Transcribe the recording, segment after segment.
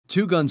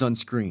Two guns on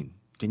screen.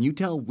 Can you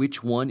tell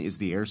which one is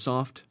the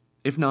Airsoft?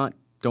 If not,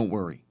 don't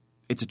worry.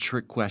 It's a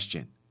trick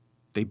question.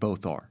 They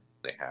both are.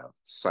 They have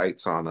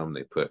sights on them.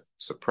 They put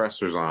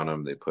suppressors on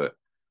them. They put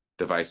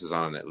devices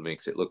on them that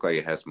makes it look like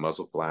it has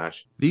muzzle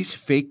flash. These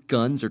fake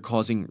guns are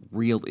causing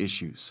real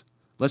issues.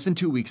 Less than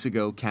 2 weeks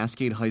ago,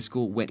 Cascade High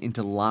School went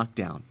into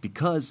lockdown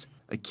because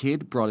a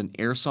kid brought an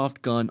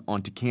airsoft gun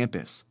onto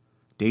campus.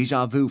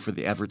 Deja vu for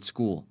the Everett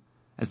school,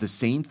 as the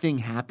same thing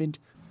happened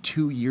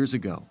 2 years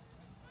ago.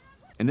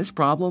 And this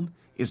problem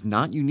is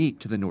not unique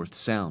to the North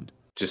Sound.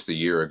 Just a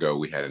year ago,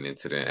 we had an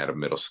incident at a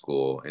middle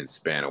school in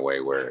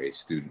Spanaway where a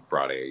student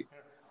brought a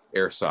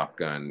airsoft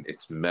gun.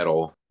 It's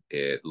metal.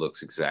 It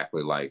looks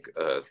exactly like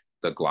the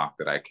Glock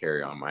that I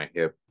carry on my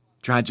hip.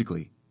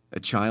 Tragically, a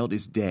child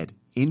is dead,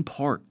 in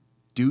part,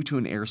 due to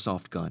an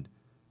airsoft gun.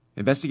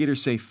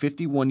 Investigators say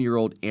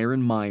 51-year-old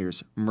Aaron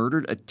Myers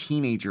murdered a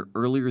teenager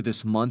earlier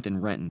this month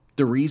in Renton.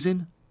 The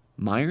reason?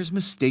 Myers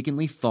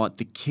mistakenly thought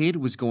the kid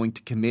was going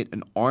to commit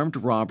an armed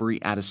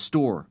robbery at a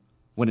store,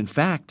 when in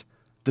fact,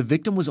 the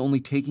victim was only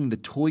taking the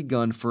toy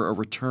gun for a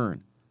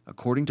return,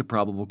 according to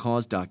probable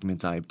cause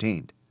documents I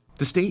obtained.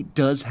 The state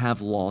does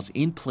have laws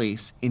in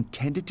place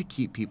intended to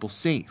keep people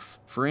safe.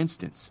 For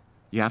instance,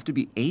 you have to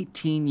be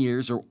 18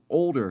 years or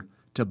older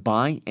to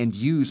buy and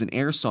use an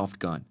airsoft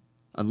gun,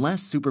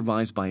 unless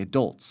supervised by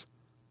adults.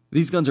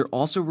 These guns are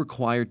also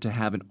required to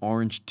have an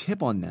orange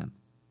tip on them,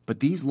 but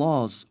these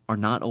laws are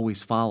not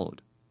always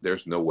followed.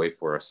 There's no way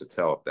for us to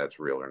tell if that's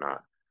real or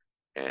not.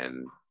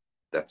 And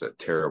that's a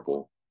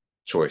terrible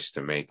choice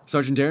to make.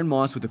 Sergeant Darren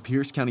Moss with the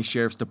Pierce County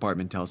Sheriff's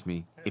Department tells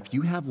me, if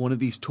you have one of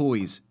these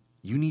toys,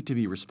 you need to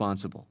be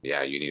responsible.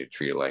 Yeah, you need to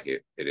treat it like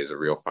it is a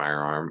real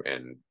firearm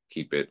and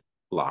keep it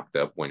locked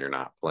up when you're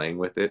not playing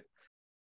with it.